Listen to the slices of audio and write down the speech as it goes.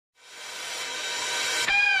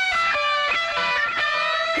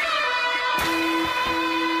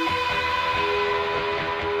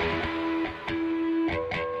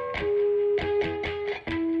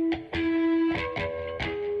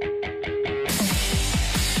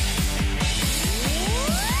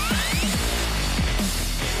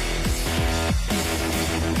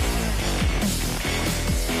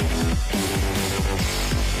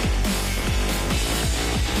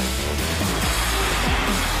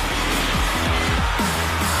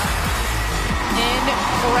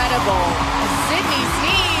incredible. Sydney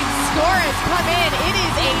Sneed's score has come in. It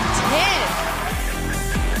is a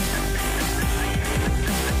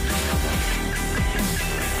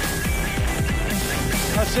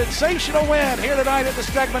 10. A sensational win here tonight at the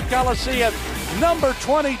Stegman Coliseum. Number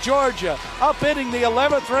 20, Georgia, upending the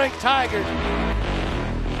 11th ranked Tigers.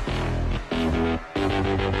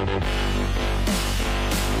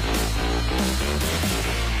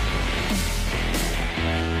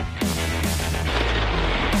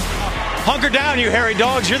 Hunker down, you hairy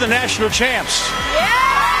dogs. You're the national champs. Yeah!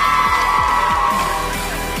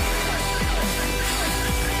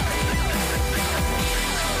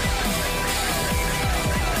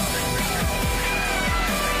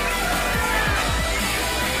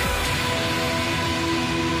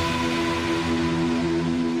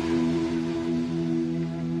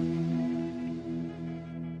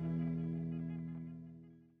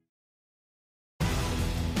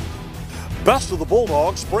 Best of the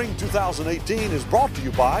Bulldogs Spring 2018 is brought to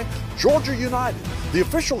you by Georgia United, the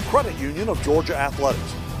official credit union of Georgia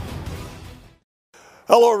Athletics.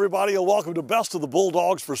 Hello everybody and welcome to Best of the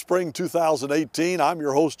Bulldogs for Spring 2018. I'm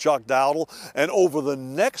your host Chuck Dowdle, and over the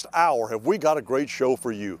next hour have we got a great show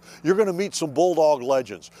for you. You're going to meet some Bulldog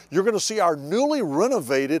legends. You're going to see our newly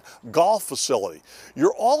renovated golf facility.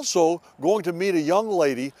 You're also going to meet a young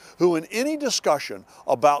lady who, in any discussion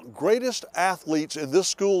about greatest athletes in this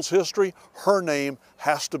school's history, her name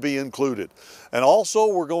has to be included. And also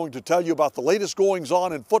we're going to tell you about the latest goings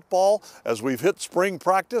on in football as we've hit spring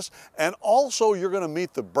practice, and also you're going to meet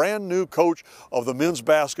the brand new coach of the men's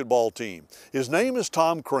basketball team. His name is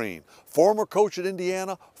Tom Crean, former coach at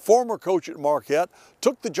Indiana, former coach at Marquette,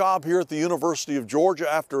 took the job here at the University of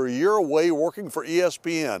Georgia after a year away working for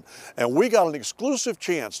ESPN, and we got an exclusive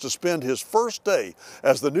chance to spend his first day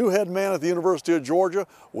as the new head man at the University of Georgia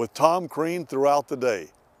with Tom Crean throughout the day.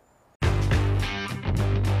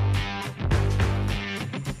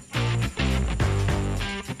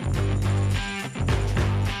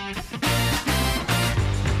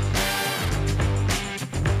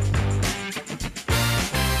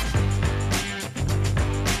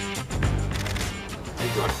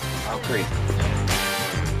 Crean.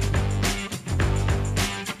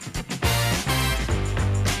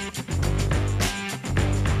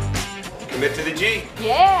 Commit to the G.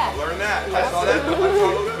 Yeah. Learn that. I saw that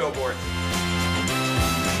on the billboard.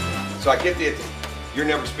 So I get the, you're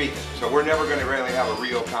never speaking. So we're never going to really have a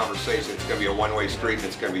real conversation. It's going to be a one-way street and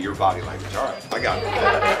it's going to be your body language. All right, I got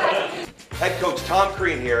it. Head coach Tom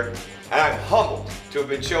Crean here, and I'm humbled to have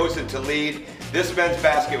been chosen to lead this men's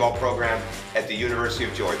basketball program at the University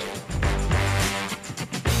of Georgia.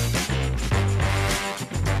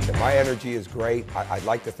 My energy is great. I'd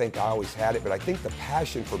like to think I always had it, but I think the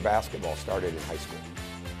passion for basketball started in high school.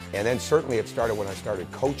 And then certainly it started when I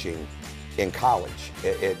started coaching in college,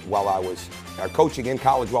 coaching in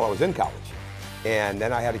college while I was in college. And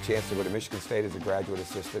then I had a chance to go to Michigan State as a graduate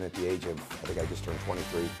assistant at the age of, I think I just turned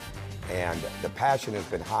 23. And the passion has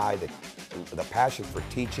been high, the passion for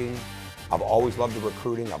teaching. I've always loved the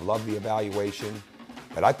recruiting, I've loved the evaluation.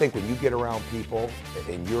 But I think when you get around people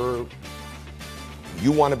and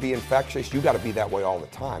you want to be infectious, you got to be that way all the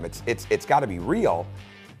time. It's got to be real,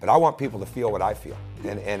 but I want people to feel what I feel.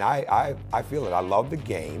 And I feel it. I love the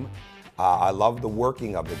game. I love the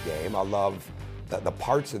working of the game. I love the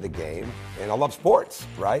parts of the game. And I love sports,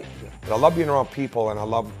 right? But I love being around people and I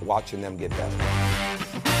love watching them get better.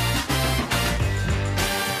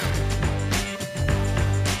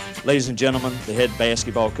 Ladies and gentlemen, the head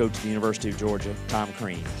basketball coach at the University of Georgia, Tom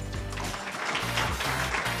Crean.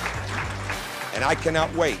 And I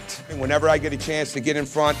cannot wait whenever I get a chance to get in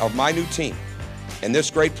front of my new team and this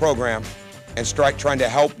great program and trying to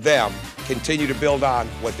help them continue to build on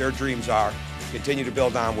what their dreams are, continue to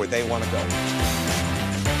build on where they want to go.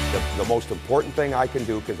 The most important thing I can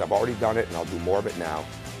do, because I've already done it and I'll do more of it now,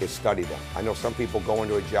 is study them. I know some people go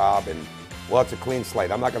into a job and, well, it's a clean slate.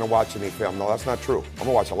 I'm not going to watch any film. No, that's not true. I'm going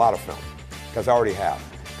to watch a lot of film, because I already have.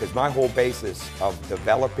 Because my whole basis of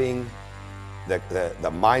developing the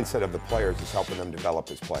mindset of the players is helping them develop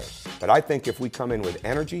as players. But I think if we come in with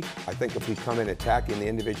energy, I think if we come in attacking the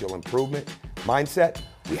individual improvement mindset,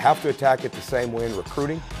 we have to attack it the same way in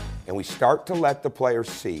recruiting, and we start to let the players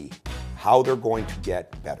see how they're going to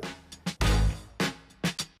get better.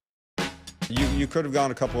 You could have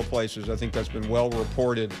gone a couple of places. I think that's been well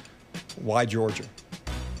reported. Why Georgia?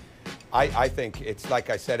 I think it's, like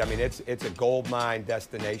I said, I mean, it's a gold mine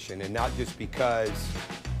destination, and not just because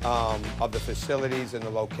of the facilities and the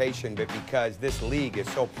location, but because this league is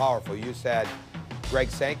so powerful. You just had Greg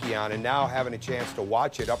Sankey on, and now having a chance to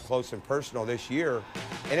watch it up close and personal this year,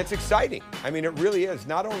 and it's exciting. I mean, it really is.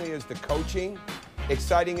 Not only is the coaching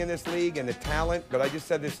exciting in this league and the talent, but I just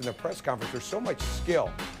said this in the press conference, there's so much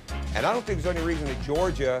skill. And I don't think there's any reason that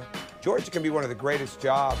Georgia can be one of the greatest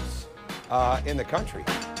jobs in the country.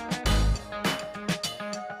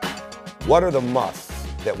 What are the musts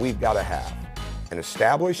that we've got to have? And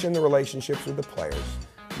establishing the relationships with the players,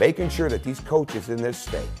 making sure that these coaches in this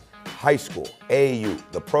state, high school, AAU,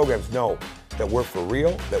 the programs know that we're for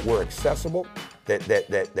real, that we're accessible,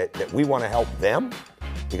 that we want to help them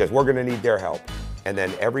because we're going to need their help. And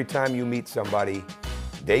then every time you meet somebody,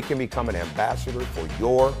 they can become an ambassador for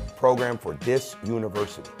your program, for this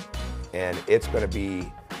university. And it's going to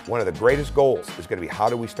be one of the greatest goals is going to be how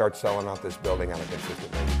do we start selling out this building on a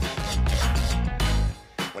consistent basis.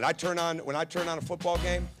 When I turn on a football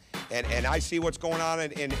game and I see what's going on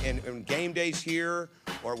in game days here,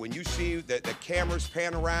 or when you see the cameras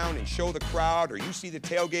pan around and show the crowd, or you see the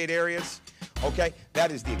tailgate areas, okay,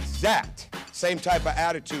 that is the exact same type of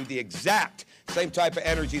attitude, the exact same type of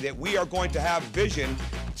energy that we are going to have vision,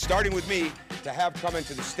 starting with me, to have come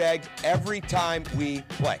into the Stag every time we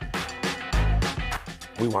play.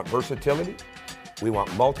 We want versatility. We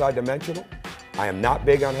want multi-dimensional. I am not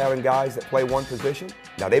big on having guys that play one position.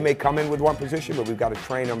 Now, they may come in with one position, but we've got to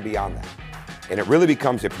train them beyond that. And it really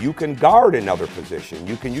becomes, if you can guard another position,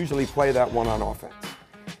 you can usually play that one on offense.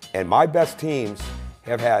 And my best teams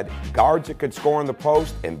have had guards that could score in the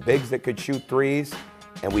post and bigs that could shoot threes,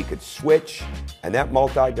 and we could switch. And that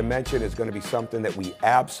multi-dimension is going to be something that we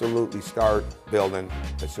absolutely start building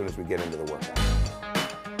as soon as we get into the workout.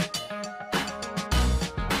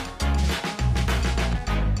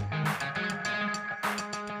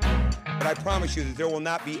 But I promise you that there will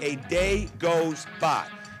not be a day goes by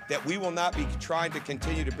that we will not be trying to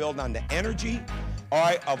continue to build on the energy, all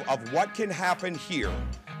right, of what can happen here,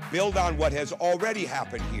 build on what has already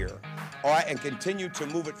happened here, all right, and continue to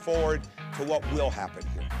move it forward to what will happen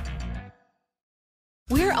here.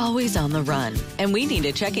 We're always on the run, and we need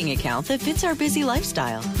a checking account that fits our busy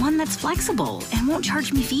lifestyle. One that's flexible and won't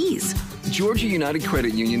charge me fees. Georgia United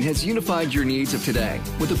Credit Union has unified your needs of today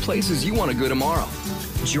with the places you want to go tomorrow.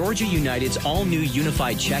 Georgia United's all-new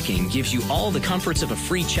Unified Checking gives you all the comforts of a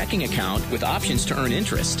free checking account with options to earn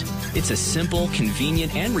interest. It's a simple,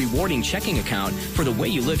 convenient, and rewarding checking account for the way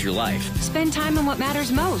you live your life. Spend time on what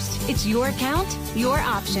matters most. It's your account, your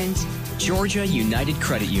options. Georgia United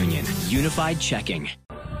Credit Union. Unified Checking.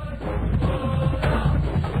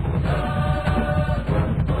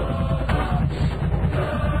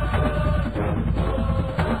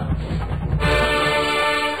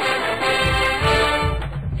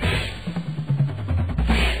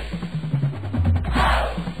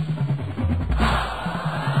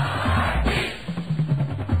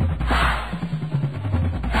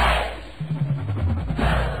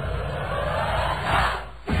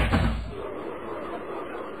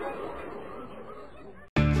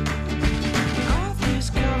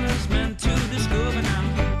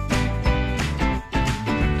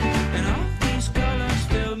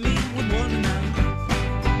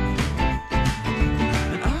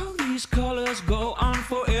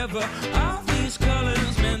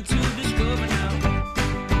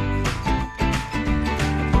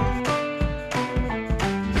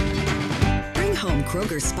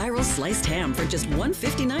 Kroger Spiral Sliced Ham for just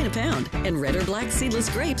 $1.59 a pound, and red or black seedless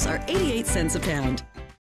grapes are 88 cents a pound.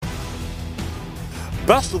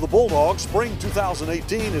 Best of the Bulldogs Spring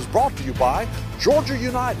 2018 is brought to you by Georgia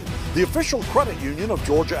United, the official credit union of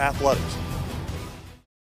Georgia Athletics.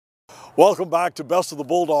 Welcome back to Best of the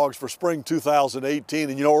Bulldogs for Spring 2018.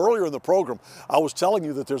 And you know, earlier in the program, I was telling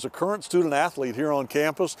you that there's a current student athlete here on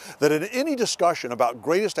campus that in any discussion about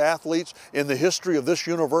greatest athletes in the history of this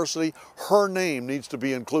university, her name needs to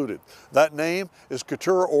be included. That name is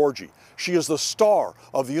Keturah Orji. She is the star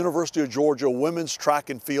of the University of Georgia women's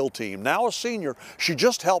track and field team. Now a senior, she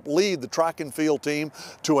just helped lead the track and field team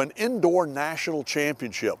to an indoor national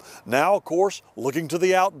championship. Now, of course, looking to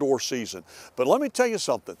the outdoor season. But let me tell you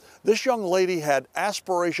something. This young lady had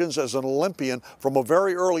aspirations as an Olympian from a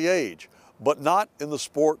very early age, but not in the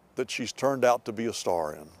sport that she's turned out to be a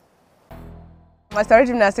star in. I started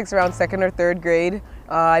gymnastics around 2nd or 3rd grade.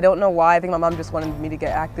 I don't know why. I think my mom just wanted me to get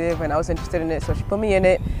active and I was interested in it, so she put me in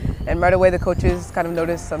it. And right away the coaches kind of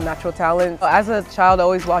noticed some natural talent. As a child I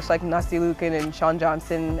always watched like Nasty Lukin and Shawn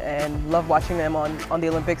Johnson and loved watching them on the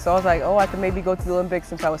Olympics. So I was like, oh, I could maybe go to the Olympics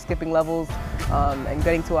since I was skipping levels and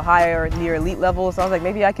getting to a higher, near elite level. So I was like,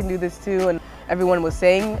 maybe I can do this too. And everyone was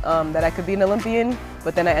saying that I could be an Olympian,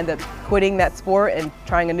 but then I ended up quitting that sport and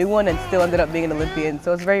trying a new one and still ended up being an Olympian.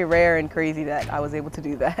 So it's very rare and crazy that I was able to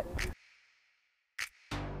do that.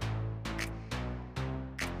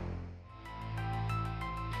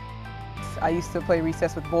 I used to play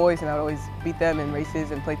recess with boys, and I would always beat them in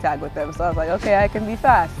races and play tag with them. So I was like, okay, I can be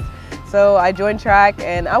fast. So I joined track,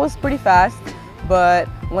 and I was pretty fast. But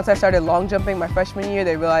once I started long jumping my freshman year,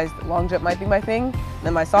 they realized long jump might be my thing. And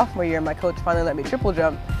then my sophomore year, my coach finally let me triple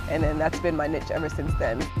jump, and then that's been my niche ever since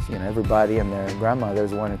then. You know, everybody and their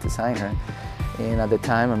grandmothers wanted to sign her. And at the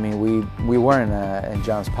time, I mean, we weren't in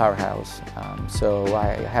John's powerhouse, so I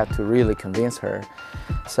had to really convince her.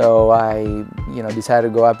 So I, you know, decided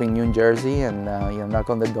to go up in New Jersey and knock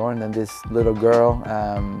on the door, and then this little girl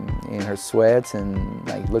in her sweats and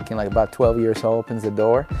like looking like about 12 years old opens the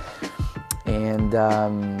door. And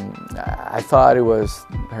I thought it was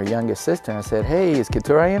her youngest sister. I said, "Hey, is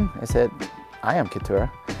Keturah in?" I said, "I am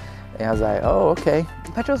Keturah." And I was like, "Oh, okay."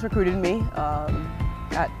 Petros recruited me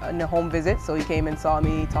at a home visit, so he came and saw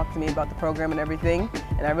me, talked to me about the program and everything,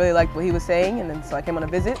 and I really liked what he was saying, and then so I came on a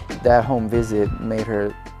visit. That home visit made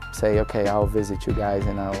her say, "Okay, I'll visit you guys,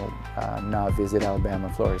 and I'll not visit Alabama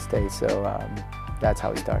and Florida State." So that's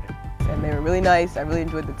how it started. And they were really nice. I really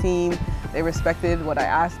enjoyed the team. They respected what I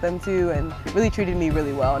asked them to and really treated me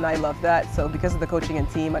really well, and I loved that. So because of the coaching and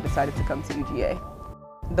team, I decided to come to UGA.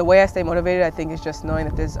 The way I stay motivated, I think, is just knowing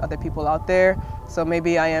that there's other people out there. So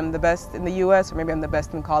maybe I am the best in the U.S. or maybe I'm the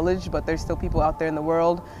best in college, but there's still people out there in the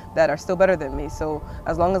world that are still better than me. So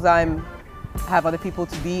as long as I have other people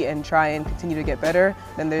to be and try and continue to get better,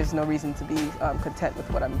 then there's no reason to be content with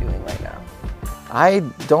what I'm doing right now. I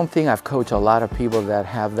don't think I've coached a lot of people that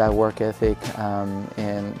have that work ethic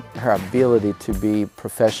and her ability to be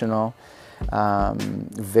professional,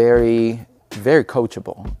 very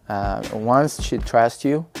coachable. Once she trusts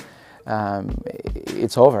you,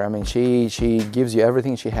 it's over. I mean, she gives you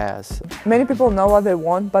everything she has. Many people know what they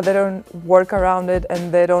want, but they don't work around it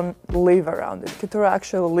and they don't live around it. Keturah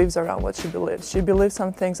actually lives around what she believes. She believes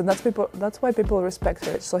some things, and that's why people respect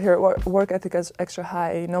her. So her work ethic is extra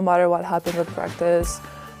high. No matter what happens at practice,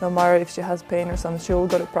 no matter if she has pain or something, she will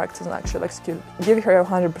go to practice and actually execute. Give her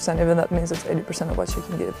 100%, even that means it's 80% of what she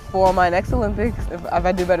can give. For my next Olympics, if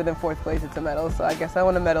I do better than 4th place, it's a medal. So I guess I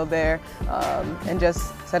want a medal there and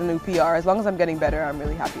just set a new PR. As long as I'm getting better, I'm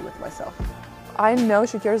really happy with myself. I know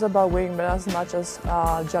she cares about winning, but not as much as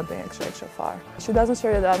jumping extra far. She doesn't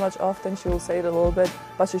share it that much often. She will say it a little bit,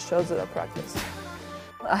 but she shows it at practice.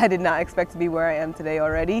 I did not expect to be where I am today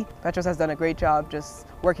already. Petros has done a great job just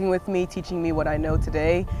working with me, teaching me what I know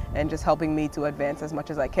today, and just helping me to advance as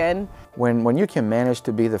much as I can. When you can manage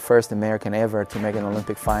to be the first American ever to make an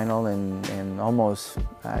Olympic final and almost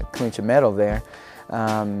clinch a medal there,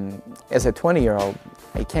 as a 20-year-old,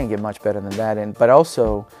 it can't get much better than that. But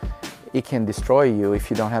also, it can destroy you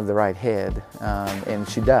if you don't have the right head, and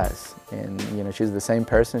she does. And you know, she's the same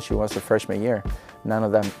person she was her freshman year. None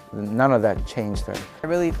of that changed her. I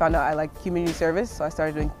really found out I liked community service, so I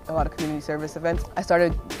started doing a lot of community service events. I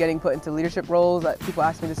started getting put into leadership roles. People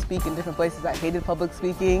asked me to speak in different places. I hated public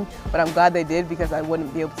speaking, but I'm glad they did because I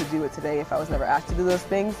wouldn't be able to do it today if I was never asked to do those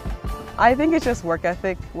things. I think it's just work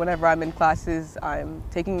ethic. Whenever I'm in classes, I'm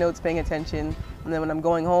taking notes, paying attention, and then when I'm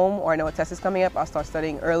going home or I know a test is coming up, I'll start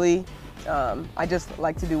studying early. I just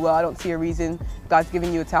like to do well. I don't see a reason. God's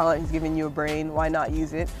giving you a talent, He's giving you a brain, why not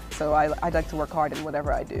use it? So I like to work hard in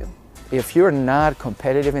whatever I do. If you're not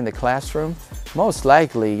competitive in the classroom, most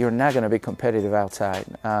likely you're not going to be competitive outside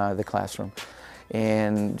the classroom.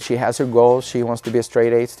 And she has her goals. She wants to be a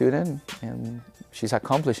straight A student, and she's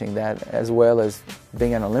accomplishing that as well as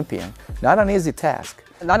being an Olympian. Not an easy task.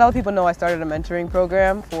 Not a lot of people know I started a mentoring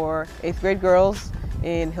program for 8th grade girls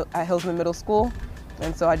at Hillsman Middle School.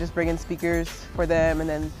 And so I just bring in speakers for them, and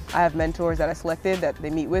then I have mentors that I selected that they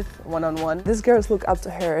meet with one-on-one. These girls look up to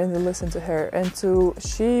her and they listen to her, and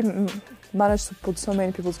she managed to put so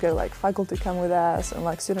many people together, like faculty come with us, and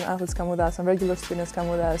like student athletes come with us, and regular students come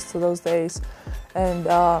with us to those days, and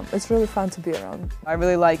it's really fun to be around. I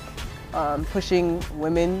really like pushing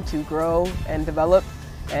women to grow and develop,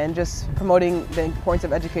 and just promoting the importance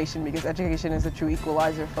of education, because education is a true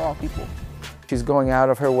equalizer for all people. She's going out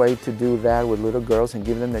of her way to do that with little girls and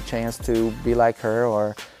give them the chance to be like her,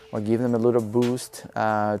 or give them a little boost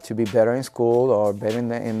to be better in school or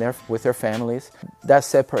better with their families. That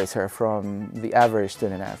separates her from the average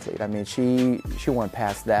student athlete. I mean, she went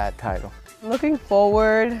past that title. Looking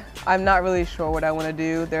forward, I'm not really sure what I want to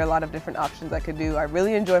do. There are a lot of different options I could do. I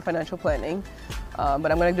really enjoy financial planning, but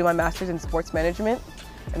I'm going to do my master's in sports management.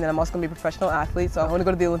 And then I'm also going to be a professional athlete, so I want to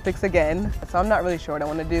go to the Olympics again. So I'm not really sure what I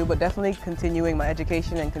want to do, but definitely continuing my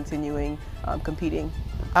education and continuing competing.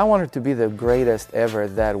 I want her to be the greatest ever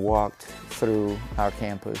that walked through our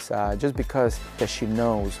campus, just because she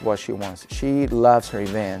knows what she wants. She loves her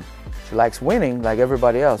event. She likes winning like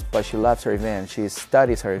everybody else, but she loves her event. She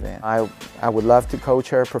studies her event. I would love to coach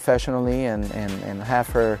her professionally and have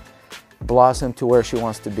her blossom to where she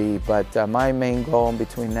wants to be, but my main goal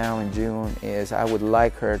between now and June is I would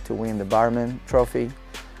like her to win the Barman Trophy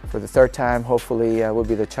for the third time. Hopefully will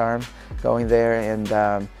be the charm going there,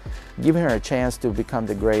 and giving her a chance to become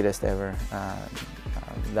the greatest ever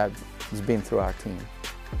that has been through our team.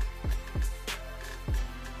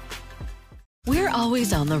 We're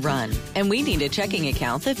always on the run, and we need a checking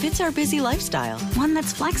account that fits our busy lifestyle. One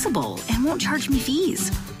that's flexible and won't charge me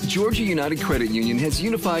fees. Georgia United Credit Union has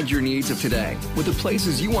unified your needs of today with the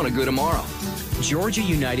places you want to go tomorrow. Georgia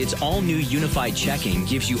United's all-new unified checking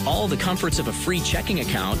gives you all the comforts of a free checking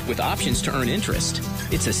account with options to earn interest.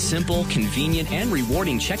 It's a simple, convenient, and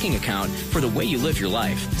rewarding checking account for the way you live your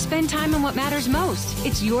life. Spend time on what matters most.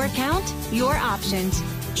 It's your account, your options.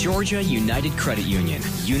 Georgia United Credit Union.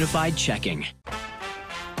 Unified checking.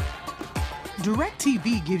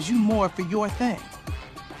 DirecTV gives you more for your thing.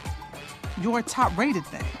 Your top-rated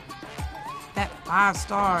thing. That 5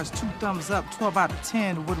 stars, 2 thumbs up, 12 out of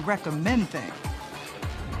 10 would recommend thing.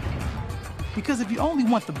 Because if you only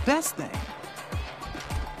want the best thing,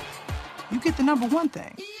 you get the #1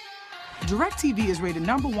 thing. DirecTV is rated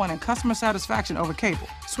 #1 in customer satisfaction over cable.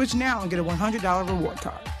 Switch now and get a $100 reward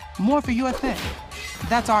card. More for your thing.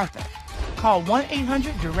 That's our thing. Call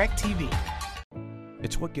 1-800-DIRECTV.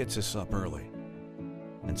 It's what gets us up early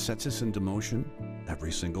and sets us into motion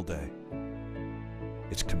every single day.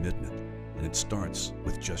 It's commitment, and it starts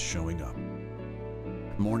with just showing up.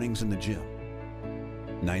 Mornings in the gym,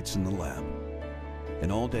 nights in the lab,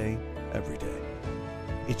 and all day, every day.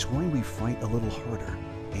 It's why we fight a little harder,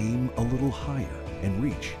 aim a little higher, and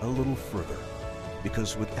reach a little further.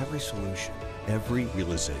 Because with every solution, every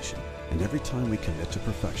realization, and every time we commit to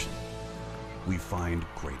perfection, we find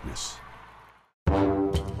greatness.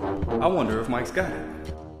 I wonder if Mike's got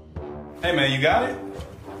it. Hey man, you got it?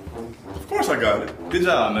 Of course I got it. Good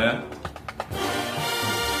job, man.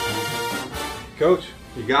 Coach,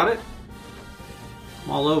 you got it?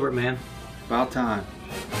 I'm all over it, man. About time.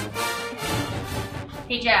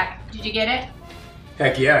 Hey Jack, did you get it?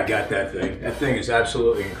 Heck yeah, I got that thing. That thing is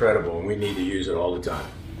absolutely incredible, and we need to use it all the time.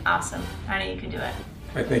 Awesome. I know you can do it.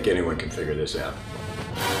 I think anyone can figure this out.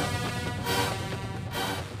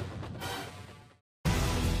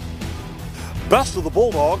 Best of the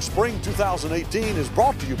Bulldogs Spring 2018 is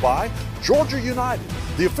brought to you by Georgia United,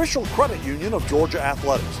 the official credit union of Georgia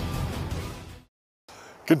Athletics.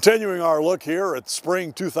 Continuing our look here at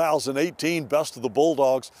Spring 2018 Best of the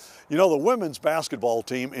Bulldogs, you know, the women's basketball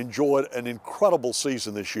team enjoyed an incredible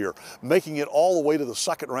season this year, making it all the way to the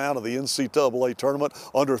second round of the NCAA tournament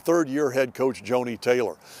under third-year head coach Joni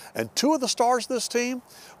Taylor. And 2 of the stars of this team,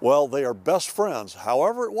 well, they are best friends.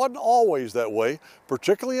 However, it wasn't always that way,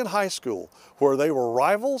 particularly in high school, where they were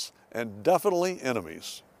rivals and definitely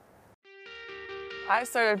enemies. I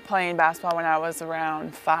started playing basketball when I was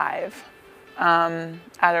around 5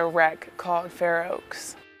 at a rec called Fair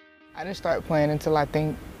Oaks. I didn't start playing until I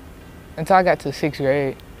got to 6th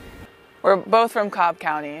grade. We're both from Cobb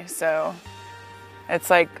County, so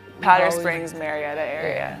it's like Powder Springs, Marietta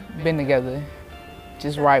area. Yeah, been together,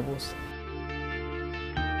 just rivals.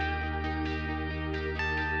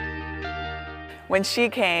 When she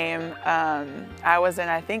came, I was in,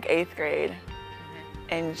 I think, 8th grade,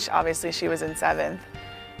 and obviously she was in 7th.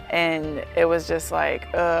 And it was just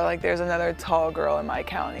like there's another tall girl in my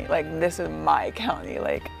county. Like, this is my county.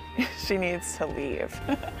 Like, she needs to leave.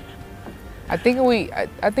 I think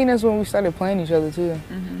that's when we started playing each other too.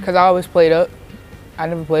 Because I always played up. I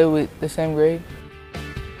never played with the same grade.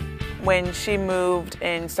 When she moved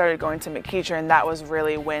and started going to McEachern, that was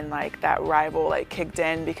really when like that rival like kicked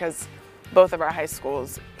in, because both of our high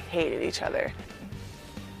schools hated each other.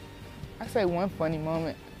 I say one funny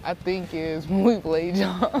moment I think is when we played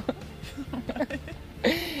y'all.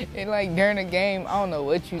 And like during the game, I don't know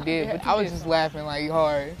what you did, but I was just laughing like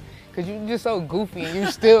hard. Cause you're just so goofy and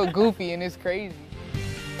you're still goofy and it's crazy.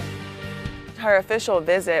 Her official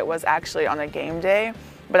visit was actually on a game day,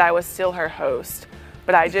 but I was still her host.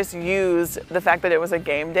 But I just used the fact that it was a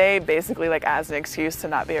game day basically like as an excuse to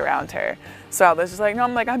not be around her. So I was just like, no,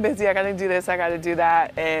 I'm busy, I gotta do this, I gotta do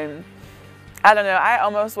that. And I don't know, I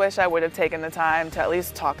almost wish I would have taken the time to at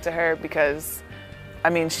least talk to her, because I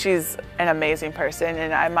mean, she's an amazing person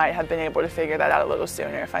and I might have been able to figure that out a little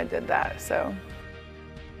sooner if I did that, so.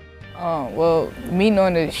 Well, me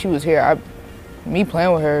knowing that she was here, me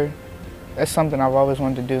playing with her, that's something I've always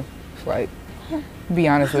wanted to do. It's like, be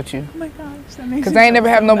honest with you. Oh my gosh, that makes Because I ain't never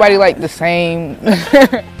have nobody like the same.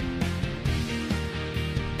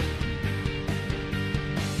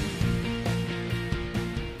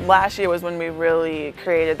 Last year was when we really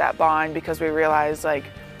created that bond because we realized, like,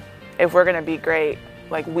 if we're gonna be great,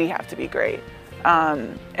 like, we have to be great.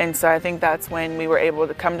 And so I think that's when we were able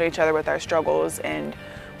to come to each other with our struggles and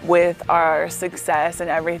with our success and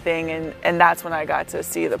everything, and that's when I got to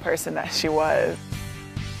see the person that she was.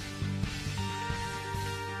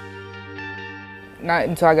 Not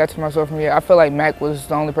until I got to my sophomore year. I feel like Mac was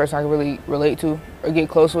the only person I could really relate to or get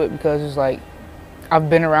close with, because it's like, I've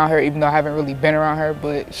been around her even though I haven't really been around her,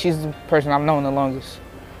 but she's the person I've known the longest.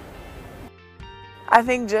 I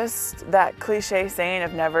think just that cliche saying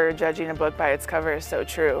of never judging a book by its cover is so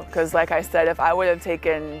true. Because like I said, if I would have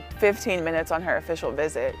taken 15 minutes on her official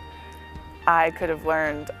visit, I could have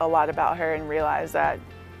learned a lot about her and realized that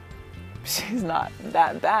she's not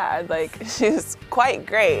that bad. Like, she's quite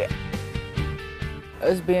great.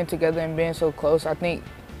 Us being together and being so close, I think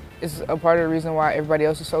is a part of the reason why everybody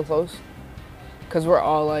else is so close. Because we're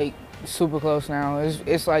all like super close now.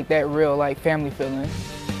 It's like that real like family feeling.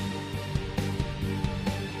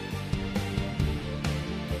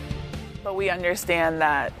 But we understand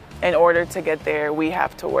that in order to get there, we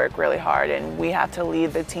have to work really hard and we have to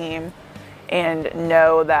lead the team and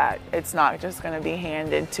know that it's not just going to be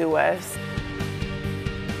handed to us.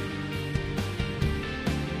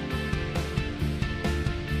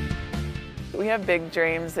 We have big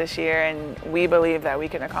dreams this year and we believe that we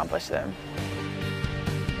can accomplish them.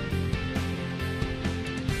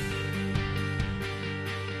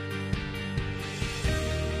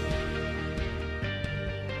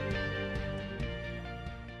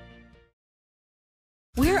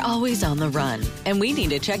 We're always on the run, and we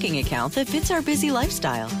need a checking account that fits our busy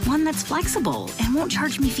lifestyle. One that's flexible and won't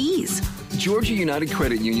charge me fees. Georgia United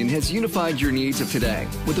Credit Union has unified your needs of today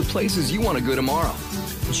with the places you want to go tomorrow.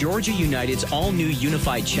 Georgia United's all-new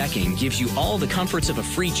unified checking gives you all the comforts of a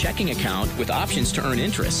free checking account with options to earn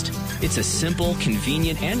interest. It's a simple,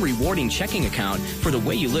 convenient, and rewarding checking account for the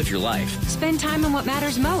way you live your life. Spend time on what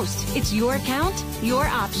matters most. It's your account, your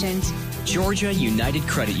options. Georgia United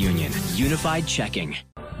Credit Union. Unified checking.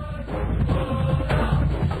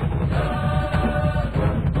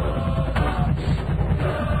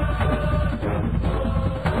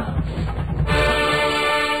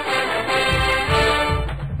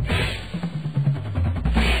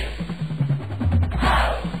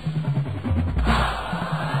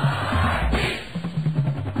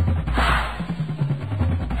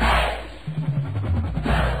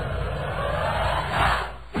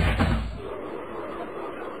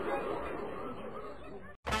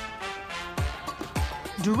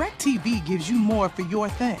 DirecTV gives you more for your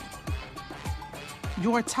thing.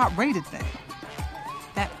 Your top-rated thing.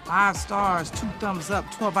 That 5 stars, 2 thumbs up,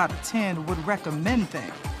 12 out of 10 would recommend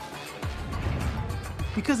thing.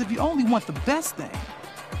 Because if you only want the best thing,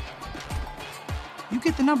 you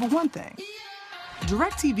get the #1 thing.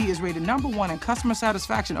 DirecTV is rated #1 in customer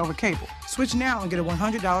satisfaction over cable. Switch now and get a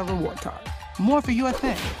 $100 reward card. More for your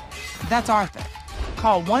thing. That's our thing.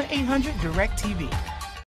 Call 1-800-DIRECTV.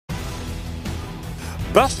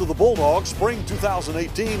 Best of the Bulldogs Spring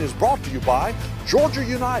 2018 is brought to you by Georgia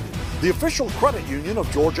United, the official credit union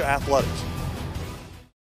of Georgia Athletics.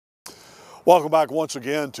 Welcome back once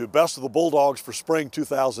again to Best of the Bulldogs for Spring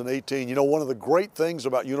 2018. You know, one of the great things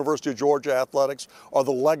about University of Georgia Athletics are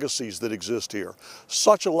the legacies that exist here.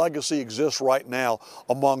 Such a legacy exists right now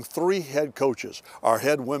among 3 head coaches: our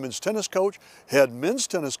head women's tennis coach, head men's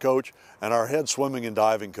tennis coach, and our head swimming and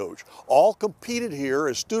diving coach. All competed here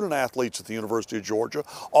as student athletes at the University of Georgia.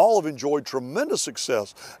 All have enjoyed tremendous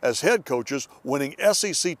success as head coaches, winning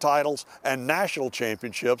SEC titles and national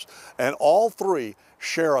championships, and all 3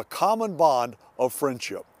 share a common bond of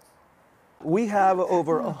friendship. We have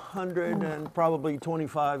over 100 and probably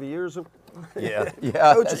 25 years of yeah,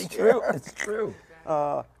 coaching. That's true. It's true.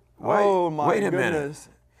 Oh my wait a goodness.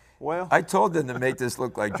 minute. Well, I told them to make this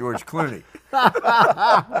look like George Clooney.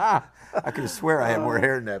 I could swear I had more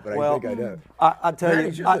hair than that, but I think I don't. I tell Very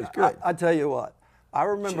you, good. I tell you what. I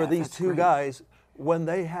remember these 2 guys when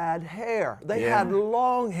they had hair. They had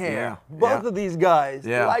long hair. Both of these guys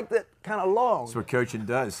liked it kind of long. That's what coaching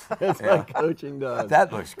does. That's what coaching does.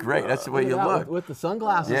 That looks great. That's the way you look. With the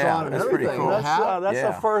sunglasses on and that's everything. Pretty cool. That's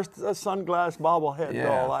the first sunglass bobblehead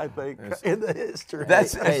doll, I think, in the history.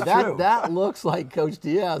 That's true. That looks like Coach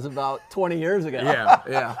Diaz about 20 years ago.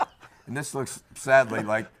 Yeah. And this looks sadly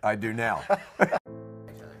like I do now.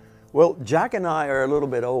 Well, Jack and I are a little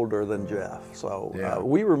bit older than Jeff, so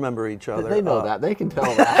we remember each other. They know that. They can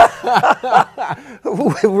tell that.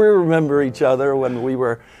 We remember each other when we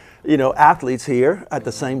were, you know, athletes here at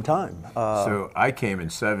the same time. So I came in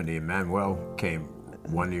 70, and Manuel came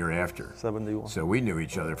 1 year after. 71. So we knew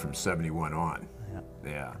each other from 71 on.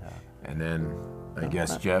 Yeah. And then I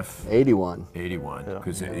guess Jeff. 81. 81.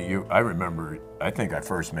 Because I remember. I think I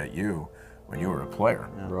first met you when you were a player.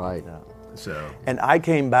 Right. So. And I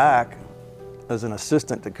came back as an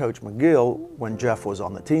assistant to Coach McGill when Jeff was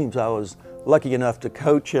on the team. So I was lucky enough to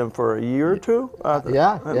coach him for a year or two. The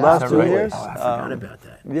last 2 years. Oh, I forgot about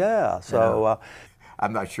that. Yeah. So.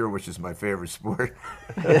 I'm not sure which is my favorite sport.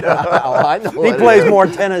 I know he plays more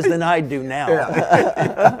tennis than I do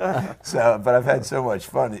now. So, but I've had so much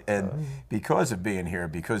fun, and because of being here,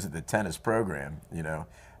 because of the tennis program, you know,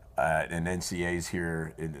 and NCAAs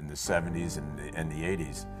here in the 70s and the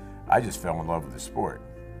 80s, I just fell in love with the sport.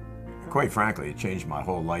 Quite frankly, it changed my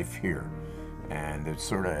whole life here, and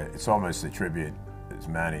it's almost a tribute, as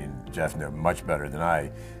Manny and Jeff know much better than I,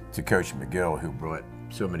 to Coach McGill, who brought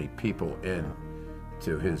so many people in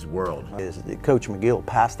to his world. Coach McGill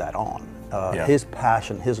passed that on. His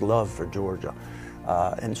passion, his love for Georgia,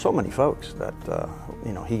 and so many folks that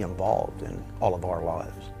you know, he involved in all of our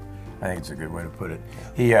lives. I think it's a good way to put it.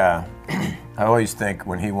 I always think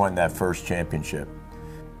when he won that first championship,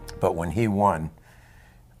 but when he won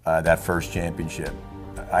that first championship,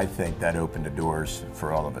 I think that opened the doors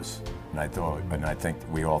for all of us. And I think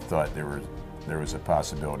we all thought there was a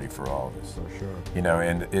possibility for all of us. For sure. You know,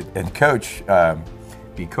 and Coach,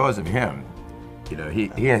 because of him, you know,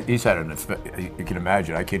 he's had an effect. You can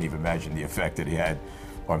imagine. I can't even imagine the effect that he had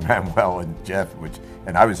on Manuel and Jeff.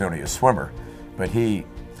 And I was only a swimmer, but he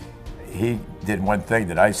did one thing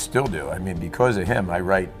that I still do. I mean, because of him,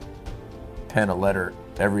 I pen a letter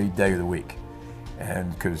every day of the week,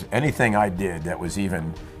 and because anything I did that was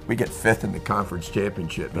even. We get 5th in the conference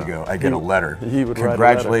championship. I get a letter. He would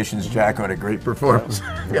Congratulations, Jack, on a great performance.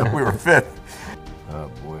 Yeah, we were 5th.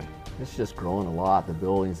 Oh boy, it's just growing a lot. The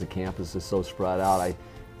buildings, the campus is so spread out. I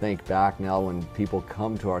think back now when people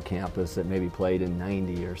come to our campus that maybe played in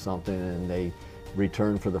 '90 or something, and they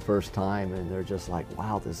return for the first time, and they're just like,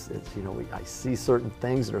 wow, you know, I see certain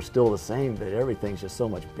things that are still the same, but everything's just so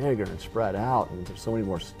much bigger and spread out, and there's so many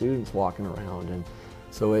more students walking around, and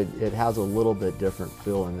so it has a little bit different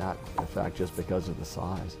feel in that effect just because of the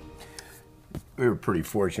size. We were pretty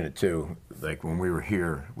fortunate too. Like when we were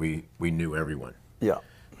here, we knew everyone. Yeah.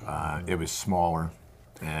 It was smaller,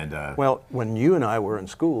 and well, when you and I were in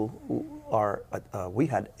school, we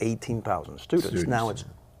had 18,000 students. Now it's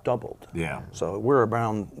doubled. Yeah. So we're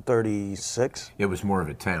around 36. It was more of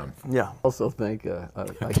a town. Yeah. I also think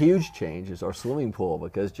a huge change is our swimming pool,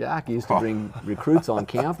 because Jack used to bring recruits on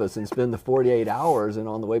campus and spend the 48 hours, and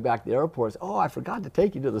on the way back to the airport, oh, I forgot to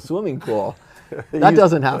take you to the swimming pool. That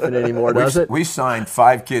doesn't happen anymore, does it? We signed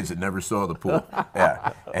 5 kids that never saw the pool.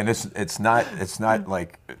 Yeah, and it's not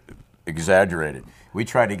like exaggerated. We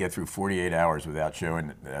tried to get through 48 hours without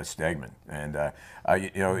showing Stegman, and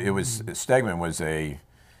you know, Stegman was a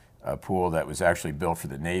pool that was actually built for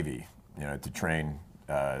the Navy, you know, to train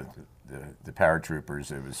the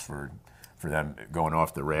paratroopers. It was for them going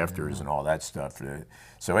off the rafters and all that stuff.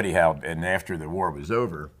 So anyhow, and after the war was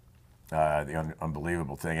over, the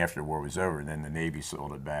unbelievable thing, after the war was over, and then the Navy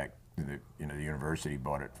sold it back. The university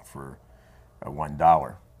bought it for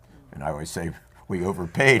 $1, and I always say we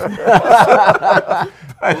overpaid.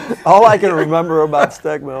 All I can remember about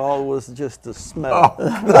Stegman was just the smell,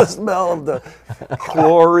 the smell of the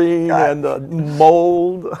chlorine and the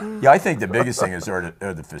mold. Yeah, I think the biggest thing are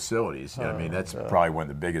the facilities. You know, I mean, that's probably one of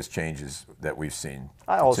the biggest changes that we've seen.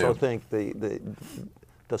 I also think the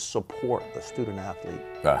support the student athlete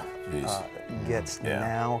gets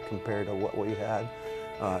now compared to what we had.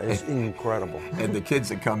 It's incredible. And the kids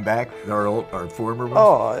that come back, our former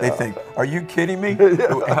ones, they think, are you kidding me?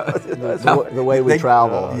 The way we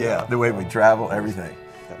travel. Yeah, the way we travel, everything.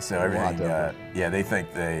 So everything, they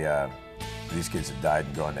think these kids have died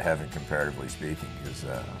and gone to heaven, comparatively speaking, because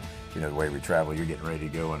you know, the way we travel, you're getting ready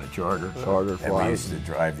to go on a charter. Charter flight. And we used to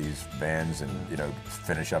drive these vans and, you know,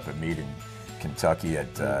 finish up a meet in Kentucky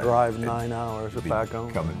at... drive 9 hours back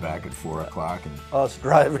home. Coming back at 4 o'clock. And us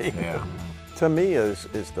driving. Yeah. To me, is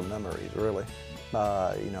the memories, really.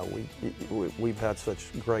 You know, we've had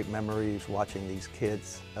such great memories watching these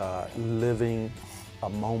kids living a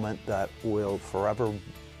moment that will forever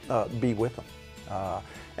be with them.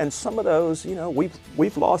 And some of those, you know,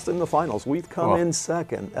 we've lost in the finals. We've come in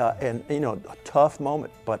second, and you know, a tough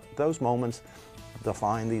moment. But those moments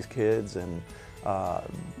define these kids, and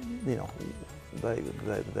you know,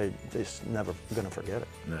 they just never going to forget it.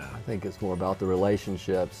 No. I think it's more about the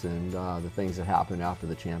relationships and the things that happen after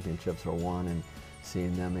the championships are won, and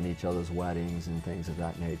seeing them in each other's weddings and things of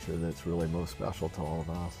that nature that's really most special to all of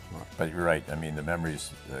us. But you're right. I mean, the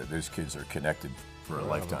memories, those kids are connected for a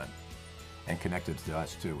lifetime, and connected to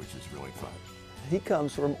us too, which is really fun. He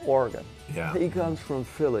comes from Oregon. Yeah. He comes from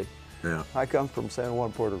Philly. Yeah. I come from San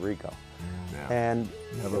Juan, Puerto Rico. Yeah. And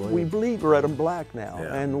Never we leave. bleed red and black now.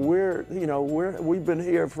 Yeah. And we've been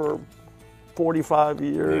here for 45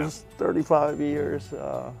 years, 35 years,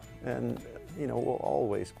 and we'll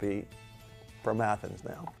always be from Athens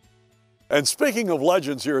now. And speaking of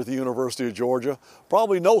legends here at the University of Georgia,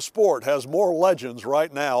 probably no sport has more legends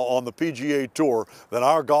right now on the PGA Tour than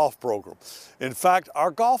our golf program. In fact,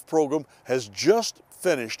 our golf program has just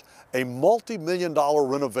finished a multi-million-dollar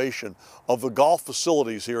renovation of the golf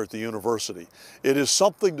facilities here at the university. It is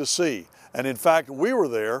something to see. And in fact, we were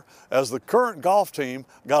there as the current golf team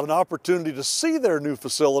got an opportunity to see their new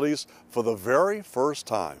facilities for the very first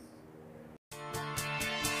time.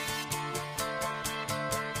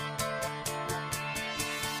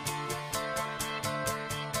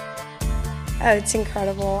 Oh, it's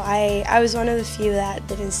incredible. I was one of the few that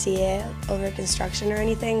didn't see it over construction or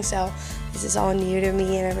anything, so this is all new to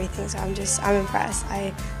me and everything, so I'm impressed.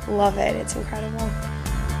 I love it. It's incredible.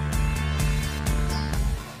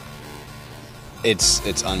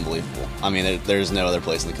 It's unbelievable. I mean, there's no other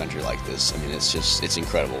place in the country like this. I mean, it's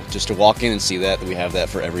incredible. Just to walk in and see that we have that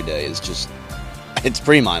for every day is just, it's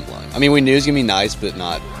pretty mind-blowing. I mean, we knew it was going to be nice, but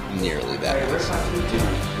not nearly that nice.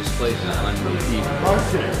 This place is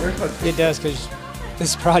unbelievable. It does, because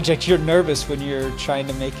this project, you're nervous when you're trying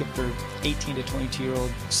to make it for 18 to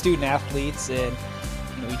 22-year-old student athletes, and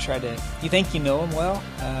you think you know them well,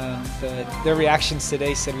 but their reactions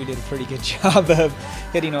today said we did a pretty good job of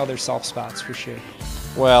hitting all their soft spots for sure.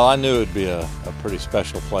 Well, I knew it'd be a pretty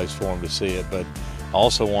special place for them to see it, but I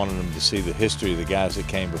also wanted them to see the history of the guys that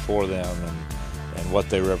came before them and what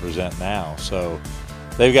they represent now. So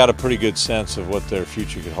they've got a pretty good sense of what their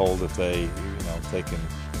future could hold if they, if they can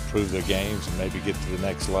improve their games and maybe get to the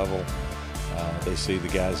next level. They see the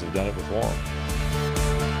guys who've done it before them.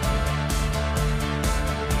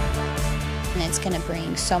 And it's going to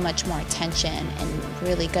bring so much more attention, and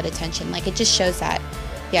really good attention. Like, it just shows that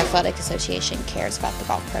the Athletic Association cares about the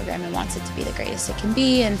golf program and wants it to be the greatest it can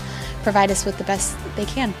be and provide us with the best they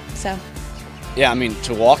can. So, Yeah, I mean,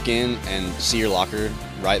 to walk in and see your locker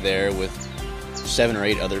right there with 7 or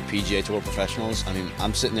 8 other PGA Tour professionals. I mean,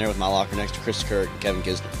 I'm sitting there with my locker next to Chris Kirk and Kevin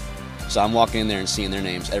Kisner. So I'm walking in there and seeing their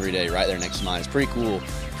names every day right there next to mine. It's pretty cool,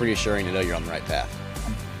 pretty assuring to know you're on the right path.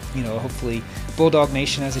 Hopefully Bulldog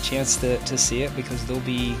Nation has a chance to see it, because they'll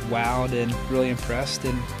be wowed and really impressed.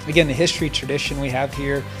 And again, the history, tradition we have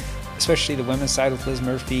here, especially the women's side with Liz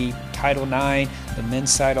Murphy, Title IX, the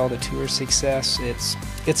men's side, all the tour success.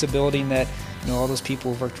 It's a building that all those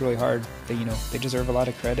people have worked really hard. They deserve a lot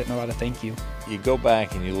of credit and a lot of thank you. You go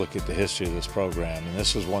back and you look at the history of this program, and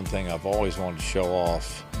this is one thing I've always wanted to show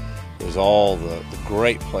off, is all the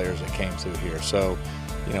great players that came through here. So,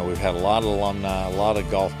 we've had a lot of alumni, a lot of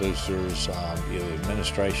golf boosters, the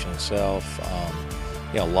administration itself.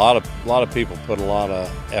 A lot of people put a lot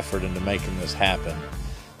of effort into making this happen,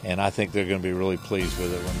 and I think they're going to be really pleased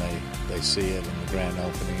with it when they see it in the grand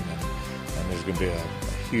opening, and there's going to be a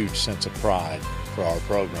huge sense of pride for our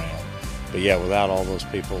program. But yeah, without all those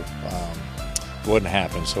people, it wouldn't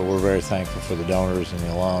happen. So we're very thankful for the donors and the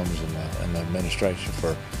alums and the administration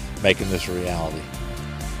for making this a reality.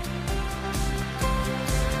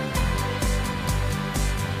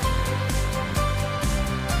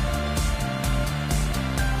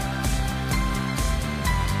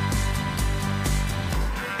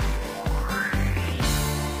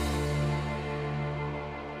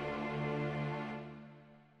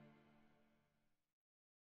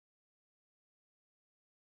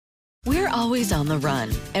 We're always on the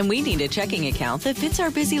run, and we need a checking account that fits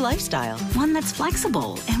our busy lifestyle. One that's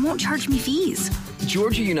flexible and won't charge me fees.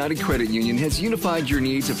 Georgia United Credit Union has unified your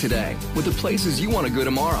needs of today with the places you want to go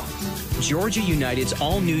tomorrow. Georgia United's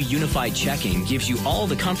all-new unified checking gives you all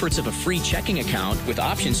the comforts of a free checking account with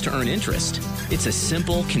options to earn interest. It's a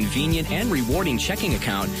simple, convenient, and rewarding checking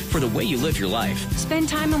account for the way you live your life. Spend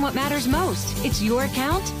time on what matters most. It's your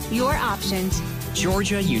account, your options.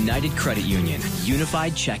 Georgia United Credit Union.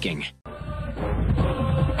 Unified checking.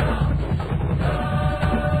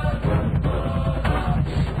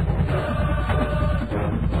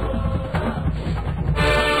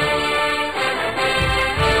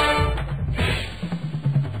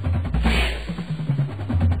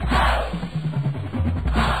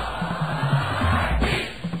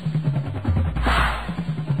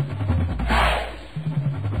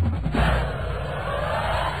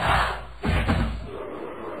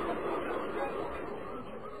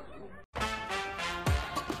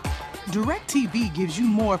 DirecTV gives you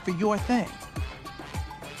more for your thing.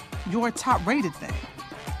 Your top-rated thing.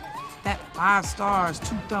 That 5 stars,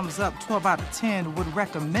 2 thumbs up, 12 out of 10 would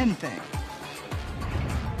recommend thing.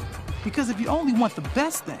 Because if you only want the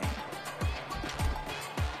best thing,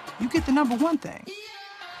 you get the #1 thing.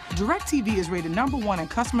 DirecTV is rated #1 in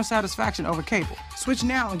customer satisfaction over cable. Switch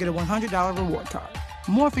now and get a $100 reward card.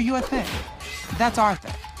 More for your thing. That's our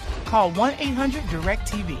thing. Call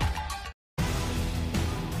 1-800-DIRECTV.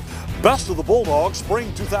 Best of the Bulldogs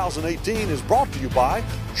Spring 2018 is brought to you by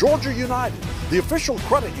Georgia United, the official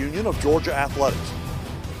credit union of Georgia Athletics.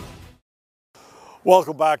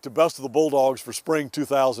 Welcome back to Best of the Bulldogs for Spring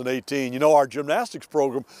 2018. You know, our gymnastics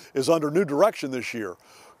program is under new direction this year.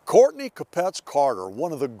 Courtney Capets-Carter,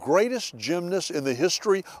 one of the greatest gymnasts in the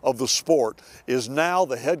history of the sport, is now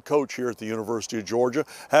the head coach here at the University of Georgia,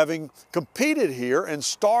 having competed here and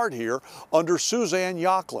starred here under Suzanne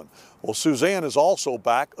Yocklin. Well, Suzanne is also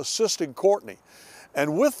back assisting Courtney.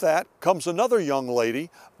 And with that comes another young lady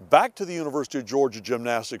back to the University of Georgia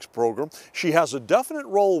gymnastics program. She has a definite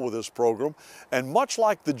role with this program, and much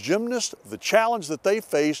like the gymnasts, the challenge that they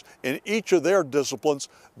face in each of their disciplines,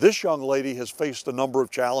 this young lady has faced a number of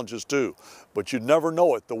challenges too. But you'd never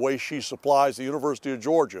know it the way she supplies the University of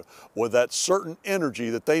Georgia with that certain energy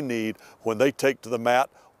that they need when they take to the mat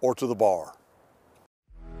or to the bar.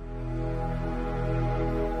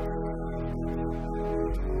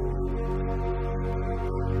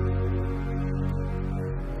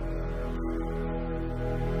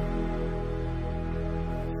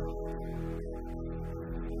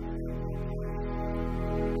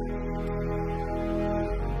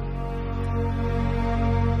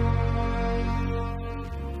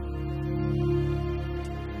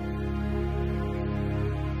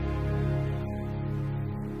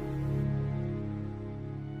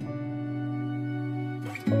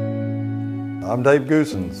 I'm Dave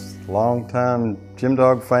Goosens, longtime Gym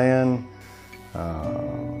Dog fan.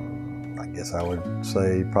 I guess I would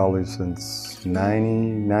say probably since 90,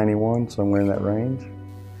 91, somewhere in that range.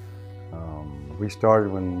 We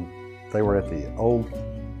started when they were at the old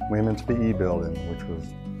women's PE building, which was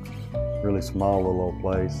a really small little old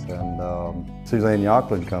place. And Suzanne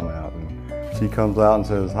Yocklin come out, and she comes out and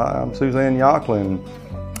says, "Hi, I'm Suzanne Yocklin.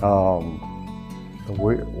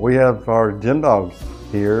 We have our Gym Dogs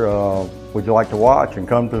here. Would you like to watch and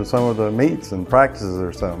come to some of the meets and practices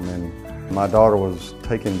or something?" And my daughter was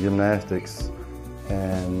taking gymnastics,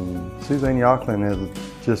 and Suzanne Yocklin has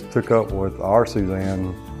just took up with our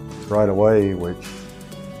Suzanne right away, which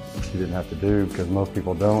she didn't have to do because most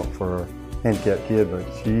people don't for a handicapped kid, but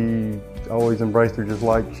she always embraced her just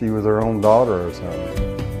like she was her own daughter or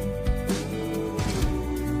something.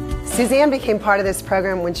 Suzanne became part of this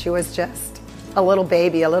program when she was just a little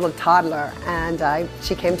baby, a little toddler, and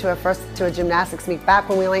she came to a gymnastics meet back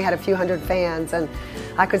when we only had a few hundred fans, and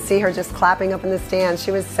I could see her just clapping up in the stands.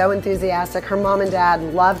 She was so enthusiastic. Her mom and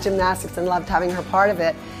dad loved gymnastics and loved having her part of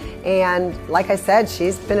it, and like I said,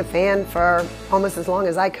 she's been a fan for almost as long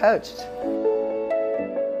as I coached.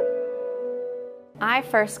 I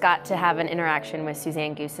first got to have an interaction with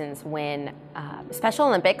Suzanne Goosens when Special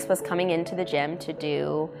Olympics was coming into the gym to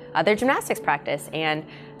do their gymnastics practice, and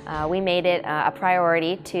we made it a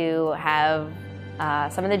priority to have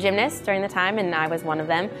some of the gymnasts during the time, and I was one of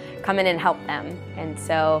them, come in and help them. And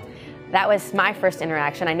so that was my first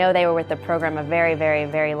interaction. I know they were with the program a very, very,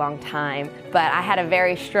 very long time, but I had a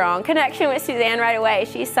very strong connection with Suzanne right away.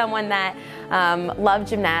 She's someone that loved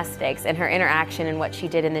gymnastics, and her interaction and what she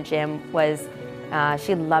did in the gym was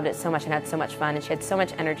she loved it so much and had so much fun, and she had so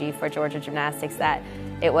much energy for Georgia gymnastics that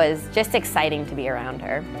it was just exciting to be around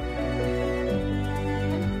her.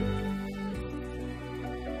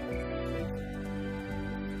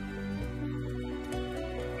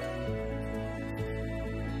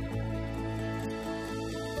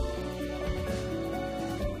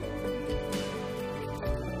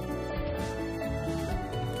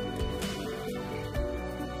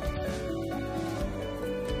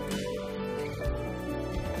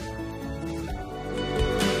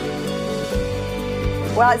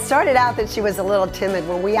 Well, it started out that she was a little timid.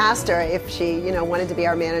 When we asked her if she, wanted to be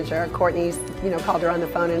our manager, Courtney, called her on the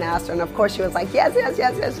phone and asked her, and of course she was like, yes, yes,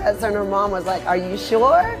 yes, yes, yes, and her mom was like, are you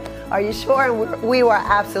sure? Are you sure? And we were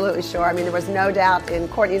absolutely sure. I mean, there was no doubt in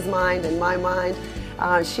Courtney's mind and my mind.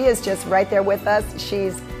 She is just right there with us.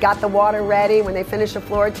 She's got the water ready. When they finish a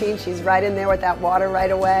floor routine, she's right in there with that water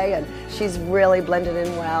right away, and she's really blended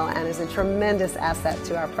in well and is a tremendous asset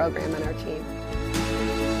to our program and our team.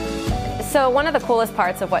 So one of the coolest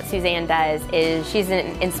parts of what Suzanne does is she's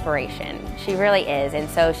an inspiration. She really is. And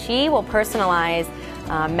so she will personalize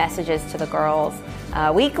messages to the girls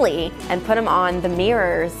weekly and put them on the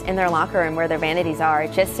mirrors in their locker room where their vanities are,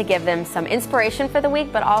 just to give them some inspiration for the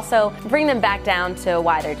week, but also bring them back down to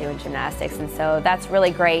why they're doing gymnastics. And so that's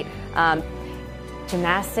really great.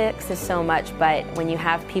 Gymnastics is so much, but when you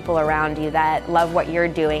have people around you that love what you're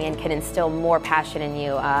doing and can instill more passion in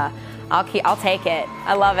you, I'll take it.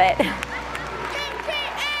 I love it.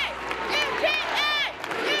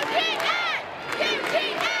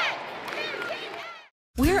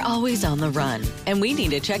 We're always on the run, and we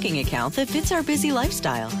need a checking account that fits our busy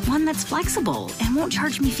lifestyle. One that's flexible and won't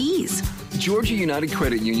charge me fees. Georgia United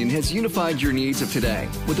Credit Union has unified your needs of today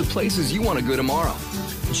with the places you want to go tomorrow.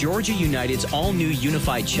 Georgia United's all-new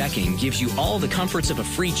unified checking gives you all the comforts of a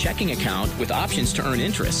free checking account with options to earn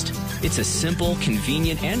interest. It's a simple,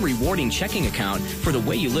 convenient, and rewarding checking account for the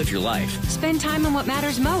way you live your life. Spend time on what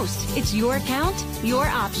matters most. It's your account, your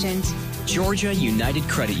options. Georgia United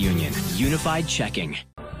Credit Union. Unified checking.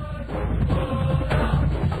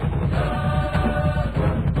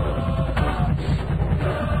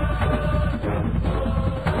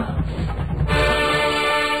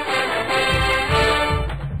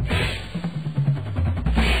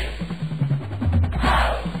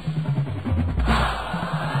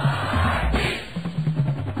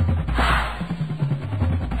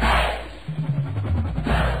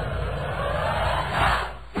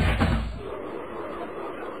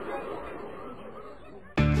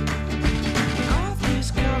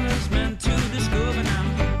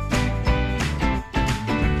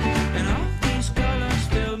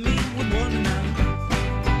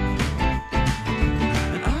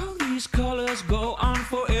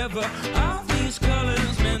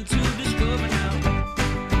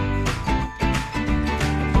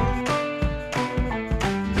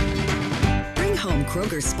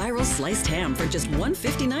 Kroger's Spiral Sliced Ham for just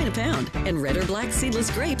 $1.59 a pound, and red or black seedless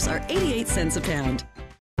grapes are 88 cents a pound.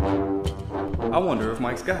 I wonder if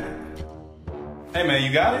Mike's got it. Hey man,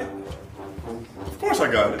 you got it? Of course I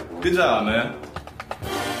got it. Good job, man.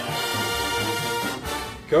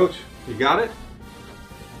 Coach, you got it?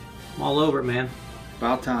 I'm all over it, man.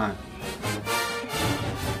 About time.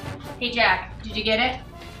 Hey Jack, did you get it?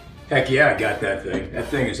 Heck yeah, I got that thing. That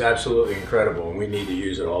thing is absolutely incredible, and we need to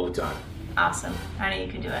use it all the time. Awesome. I knew you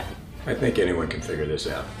could do it. I think anyone can figure this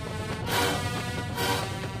out.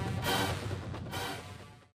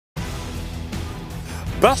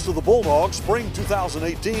 Best of the Bulldogs Spring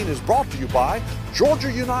 2018 is brought to you by Georgia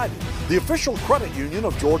United, the official credit union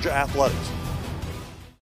of Georgia Athletics.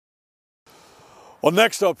 Well,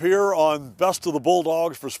 next up here on Best of the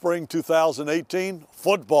Bulldogs for Spring 2018,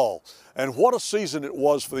 football. And what a season it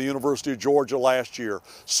was for the University of Georgia last year.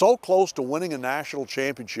 So close to winning a national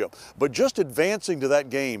championship, but just advancing to that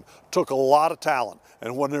game took a lot of talent.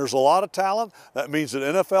 And when there's a lot of talent, that means that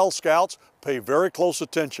NFL scouts pay very close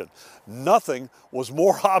attention. Nothing was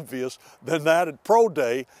more obvious than that at Pro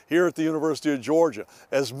Day here at the University of Georgia,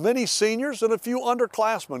 as many seniors and a few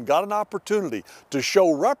underclassmen got an opportunity to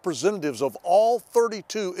show representatives of all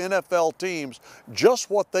 32 NFL teams just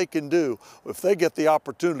what they can do if they get the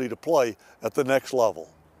opportunity to play at the next level.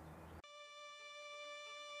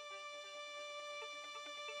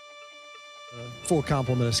 Full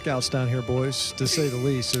complement of scouts down here, boys, to say the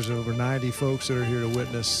least. There's over 90 folks that are here to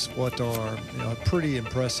witness what are a pretty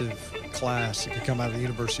impressive class that could come out of the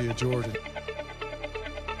University of Georgia.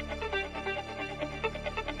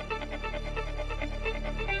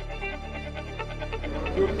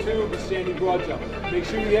 Group 2 of the standing broad jump. Make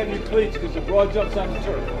sure you have your cleats because the broad jump's on the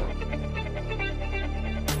turf.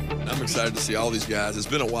 I'm excited to see all these guys. It's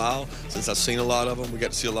been a while since I've seen a lot of them. We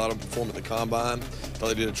got to see a lot of them perform at the Combine. Thought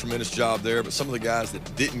they did a tremendous job there, but some of the guys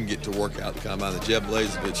that didn't get to work out at the Combine, the Jeb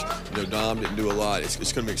Blazevich, Dom didn't do a lot. It's going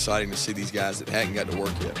to be exciting to see these guys that hadn't got to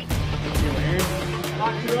work yet.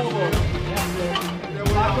 Lock your elbow.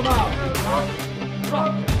 Lock them out.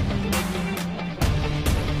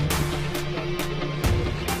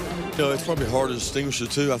 It's probably hard to distinguish the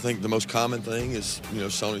two. I think the most common thing is,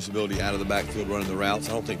 Sony's ability out of the backfield running the routes.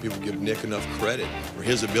 I don't think people give Nick enough credit for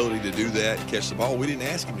his ability to do that and catch the ball. We didn't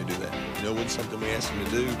ask him to do that. It wasn't something we asked him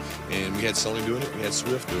to do, and we had Sony doing it, we had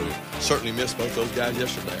Swift doing it. Certainly missed both those guys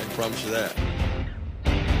yesterday, I can promise you that.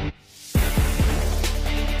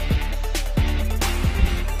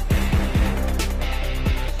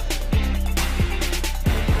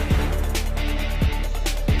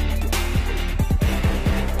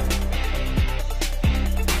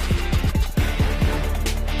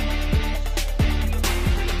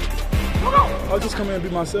 I'll just come in and be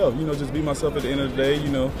myself, just be myself at the end of the day.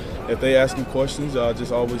 If they ask me questions, I'll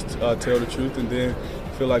just always tell the truth, and then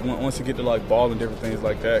feel like once you get to ball and different things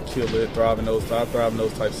like that, kill it, thrive in those type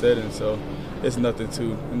settings. So it's nothing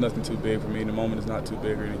too big for me. The moment is not too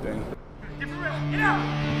big or anything.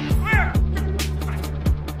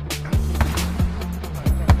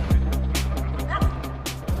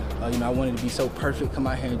 I wanted to be so perfect, come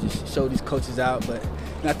out here and just show these coaches out, but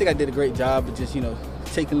I think I did a great job of just,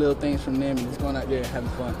 taking little things from them and just going out there and having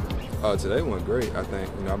fun. Today went great, I think.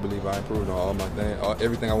 I believe I improved on all my things.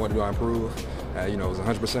 Everything I wanted to do, I improved. It was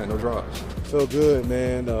 100%, no drops. Felt good,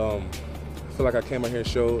 man. I feel like I came out here and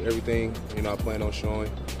showed everything, I planned on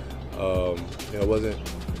showing. I wasn't,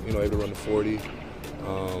 able to run the 40,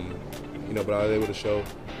 but I was able to show,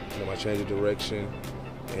 my change of direction.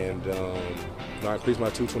 And I increased my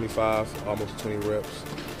 225, almost 20 reps.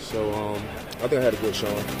 So I think I had a good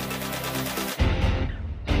showing.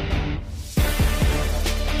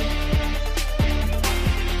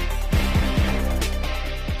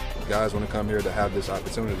 Guys want to come here to have this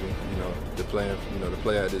opportunity, to play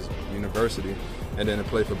at this university, and then to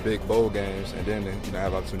play for big bowl games, and then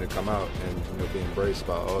have opportunity to come out and be embraced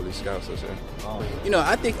by all these scouts.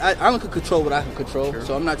 I think I only can control what I can control. Sure.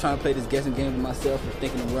 So I'm not trying to play this guessing game with myself or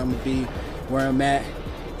thinking of where I'm gonna be, where I'm at.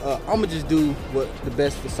 I'm gonna just do what the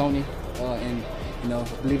best for Sony, and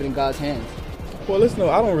leave it in God's hands. Well, listen,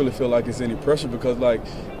 I don't really feel like it's any pressure because,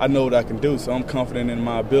 I know what I can do. So I'm confident in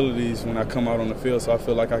my abilities when I come out on the field. So I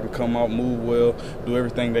feel like I can come out, move well, do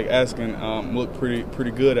everything they ask, and look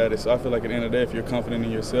pretty good at it. So I feel like at the end of the day, if you're confident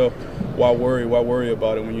in yourself, why worry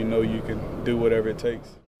about it when you know you can do whatever it takes?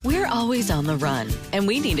 We're always on the run, and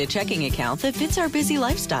we need a checking account that fits our busy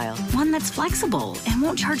lifestyle. One that's flexible and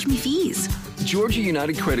won't charge me fees. Georgia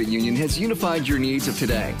United Credit Union has unified your needs of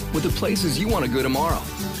today with the places you want to go tomorrow.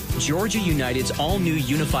 Georgia United's all-new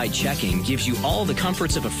unified checking gives you all the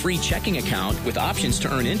comforts of a free checking account with options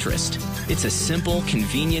to earn interest. It's a simple,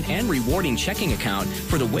 convenient, and rewarding checking account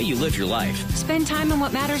for the way you live your life. Spend time on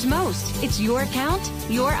what matters most. It's your account,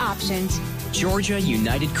 your options. Georgia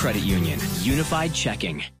United Credit Union. Unified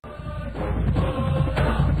checking.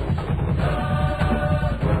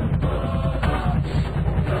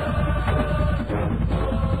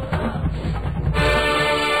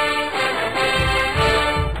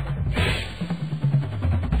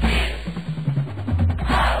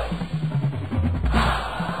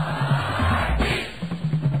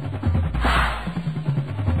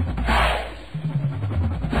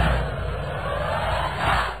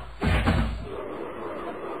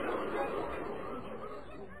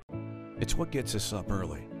 It's what gets us up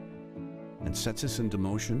early and sets us into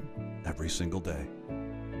motion every single day.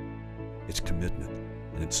 It's commitment,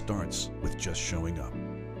 and it starts with just showing up.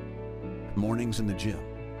 Mornings in the gym,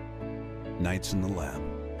 nights in the lab,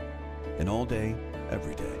 and all day,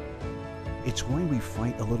 every day. It's why we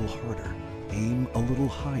fight a little harder, aim a little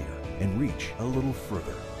higher, and reach a little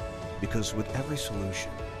further. Because with every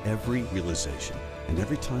solution, every realization, and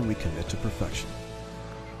every time we commit to perfection,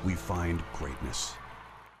 we find greatness.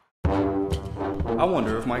 I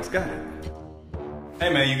wonder if Mike's got it.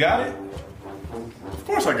 Hey, man, you got it? Of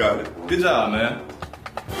course I got it. Good job, man.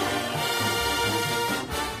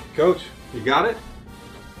 Coach, you got it?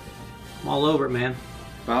 I'm all over it, man.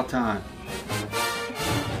 About time.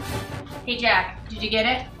 Hey, Jack, did you get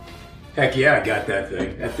it? Heck yeah, I got that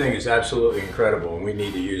thing. That thing is absolutely incredible, and we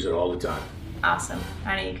need to use it all the time. Awesome.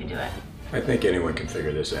 I know you can do it. I think anyone can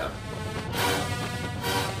figure this out.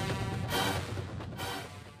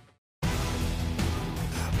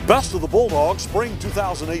 Best of the Bulldogs Spring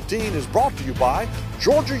 2018 is brought to you by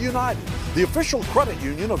Georgia United, the official credit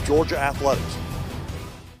union of Georgia Athletics.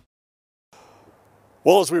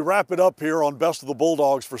 Well, as we wrap it up here on Best of the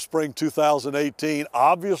Bulldogs for Spring 2018,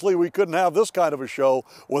 obviously we couldn't have this kind of a show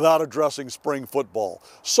without addressing spring football.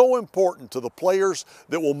 So important to the players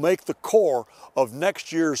that will make the core of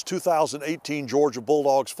next year's 2018 Georgia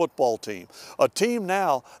Bulldogs football team. A team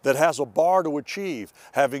now that has a bar to achieve,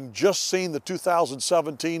 having just seen the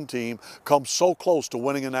 2017 team come so close to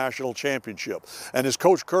winning a national championship. And as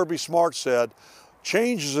Coach Kirby Smart said,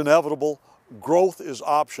 change is inevitable, growth is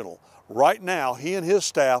optional. Right now, he and his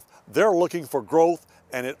staff, they're looking for growth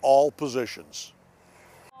and at all positions.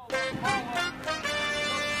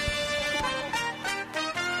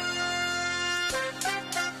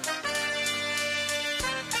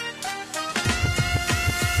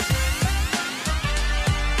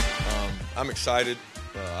 I'm excited,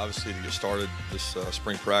 obviously, to get started this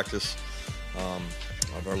spring practice.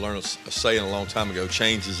 I've learned a saying a long time ago,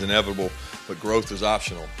 change is inevitable, but growth is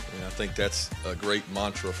optional. And I think that's a great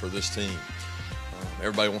mantra for this team.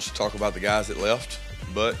 Everybody wants to talk about the guys that left,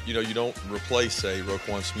 but you don't replace a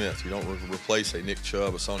Roquan Smith. You don't replace a Nick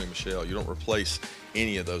Chubb, a Sony Michel. You don't replace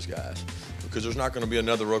any of those guys because there's not going to be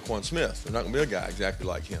another Roquan Smith. There's not going to be a guy exactly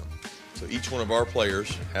like him. So each one of our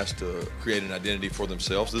players has to create an identity for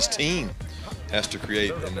themselves. This team has to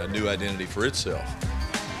create a new identity for itself.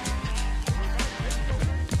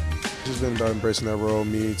 It's just been about embracing that role.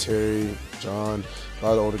 Me, Terry, John, a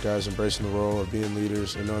lot of the older guys embracing the role of being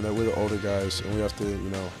leaders and knowing that we're the older guys and we have to, you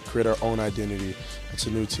know, create our own identity. It's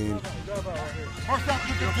a new team.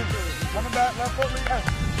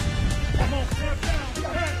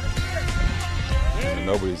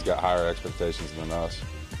 Nobody's got higher expectations than us.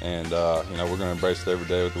 And, you know, we're going to embrace it every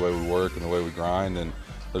day with the way we work and the way we grind. And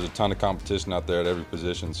there's a ton of competition out there at every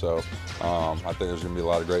position. So I think there's going to be a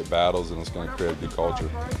lot of great battles, and it's going to create a good culture.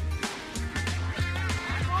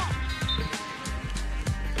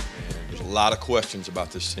 There's a lot of questions about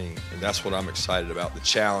this team, and that's what I'm excited about. The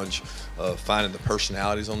challenge of finding the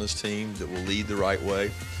personalities on this team that will lead the right way,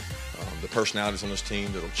 the personalities on this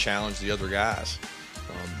team that will challenge the other guys.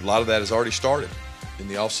 A lot of that has already started in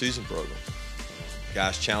the off-season program.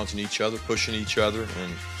 Guys challenging each other, pushing each other,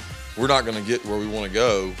 and we're not going to get where we want to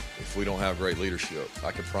go if we don't have great leadership.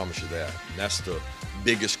 I can promise you that. And that's the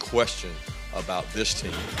biggest question about this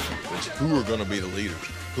team, is who are going to be the leaders?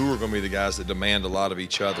 Who are going to be the guys that demand a lot of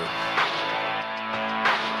each other?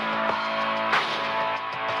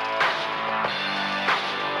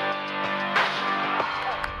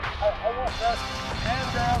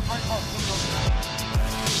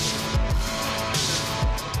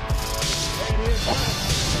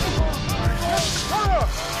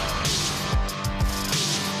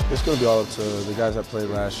 It's going to be all up to the guys that played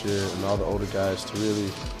last year and all the older guys to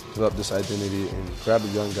really develop this identity and grab the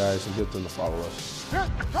young guys and get them to follow us.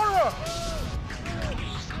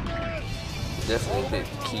 Definitely a big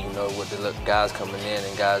key, you know, with the guys coming in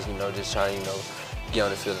and guys, you know, just trying to, you know, get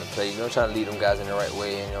on the field and play, you know, trying to lead them guys in the right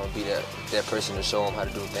way and, you know, be that person to show them how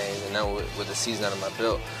to do things. And now with the season under my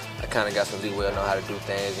belt, I kind of got some leeway to know how to do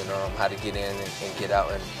things, you know, how to get in and get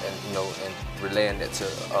out and you know, and relaying that to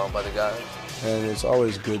other guys. And it's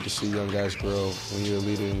always good to see young guys grow when you're a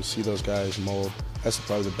leader and you see those guys mold. That's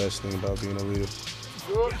probably the best thing about being a leader.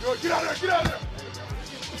 Good, get out there, get out there!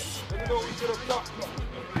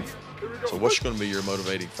 So what's going to be your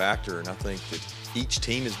motivating factor? And I think that each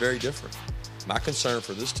team is very different. My concern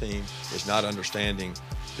for this team is not understanding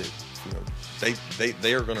that, you know,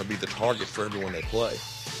 they are going to be the target for everyone they play.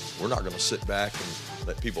 We're not going to sit back and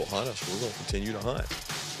let people hunt us. We're going to continue to hunt.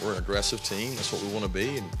 We're an aggressive team. That's what we want to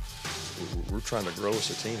be, and we're trying to grow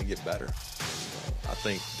as a team and get better. I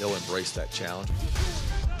think they'll embrace that challenge.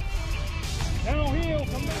 Downhill,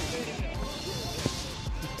 come back.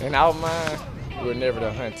 In our mind, we're never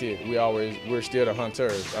the hunted. We're still the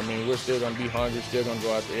hunters. I mean, we're still going to be hungry, still going to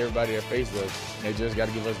go after everybody that faces us. They just got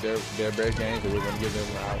to give us their best games, and we're going to give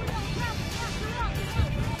them ours.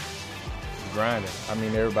 Grinding. I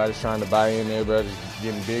mean, everybody's trying to buy in. Everybody's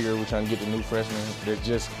getting bigger. We're trying to get the new freshmen that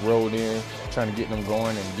just rolled in, trying to get them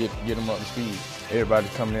going and get them up to speed.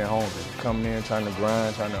 Everybody's coming in hungry, coming in trying to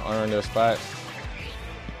grind, trying to earn their spot.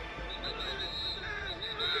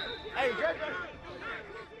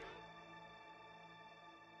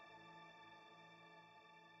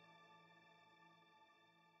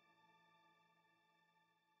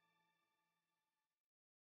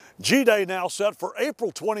 G-Day now set for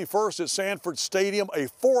April 21st at Sanford Stadium, a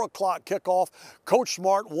 4 o'clock kickoff. Coach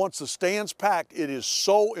Smart wants the stands packed. It is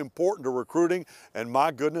so important to recruiting, and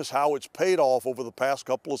my goodness, how it's paid off over the past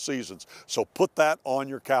couple of seasons. So put that on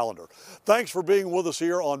your calendar. Thanks for being with us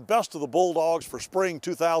here on Best of the Bulldogs for spring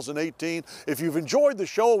 2018. If you've enjoyed the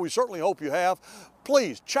show, we certainly hope you have.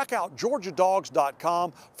 Please check out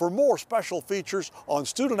GeorgiaDogs.com for more special features on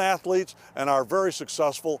student athletes and our very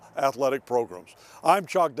successful athletic programs. I'm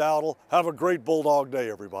Chuck Dowdle. Have a great Bulldog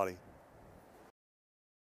Day, everybody.